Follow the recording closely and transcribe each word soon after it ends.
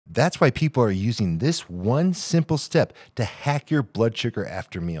That's why people are using this one simple step to hack your blood sugar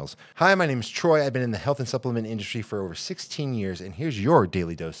after meals. Hi, my name is Troy. I've been in the health and supplement industry for over 16 years, and here's your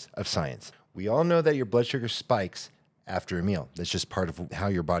daily dose of science. We all know that your blood sugar spikes after a meal. That's just part of how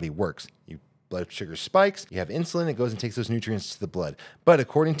your body works. Your blood sugar spikes, you have insulin, it goes and takes those nutrients to the blood. But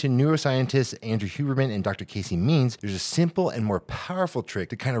according to neuroscientists Andrew Huberman and Dr. Casey Means, there's a simple and more powerful trick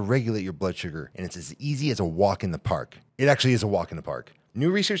to kind of regulate your blood sugar, and it's as easy as a walk in the park. It actually is a walk in the park. New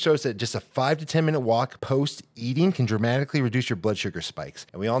research shows that just a 5 to 10 minute walk post-eating can dramatically reduce your blood sugar spikes.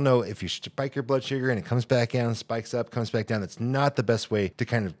 And we all know if you spike your blood sugar and it comes back down, spikes up, comes back down, that's not the best way to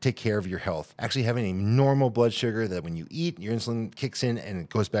kind of take care of your health. Actually having a normal blood sugar that when you eat, your insulin kicks in and it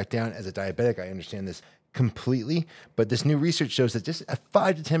goes back down. As a diabetic, I understand this completely, but this new research shows that just a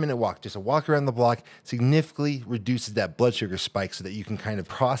 5 to 10 minute walk, just a walk around the block, significantly reduces that blood sugar spike so that you can kind of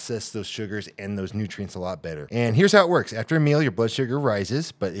process those sugars and those nutrients a lot better. And here's how it works. After a meal, your blood sugar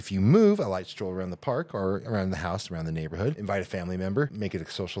rises, but if you move a light stroll around the park or around the house, around the neighborhood, invite a family member, make it a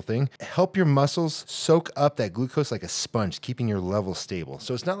social thing, help your muscles soak up that glucose like a sponge, keeping your levels stable.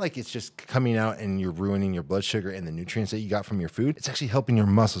 So it's not like it's just coming out and you're ruining your blood sugar and the nutrients that you got from your food. It's actually helping your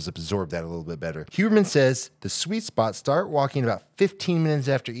muscles absorb that a little bit better. Huberman says the sweet spot, start walking about 15 minutes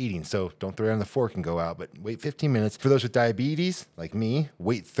after eating. So don't throw it on the fork and go out, but wait 15 minutes. For those with diabetes, like me,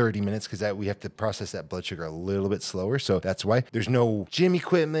 wait 30 minutes because we have to process that blood sugar a little bit slower. So that's why there's no gym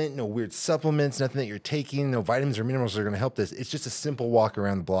equipment, no weird supplements, nothing that you're taking, no vitamins or minerals that are going to help this. It's just a simple walk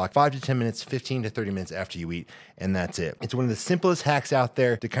around the block, 5 to 10 minutes, 15 to 30 minutes after you eat, and that's it. It's one of the simplest hacks out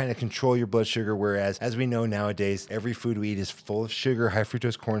there to kind of control your blood sugar, whereas as we know nowadays, every food we eat is full of sugar, high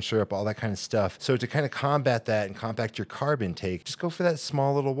fructose corn syrup, all that kind of stuff. So to kind of combat that and combat your carb intake, just go for that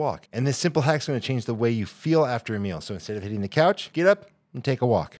small little walk. And this simple hack is going to change the way you feel after a meal. So instead of hitting the couch, get up and take a walk.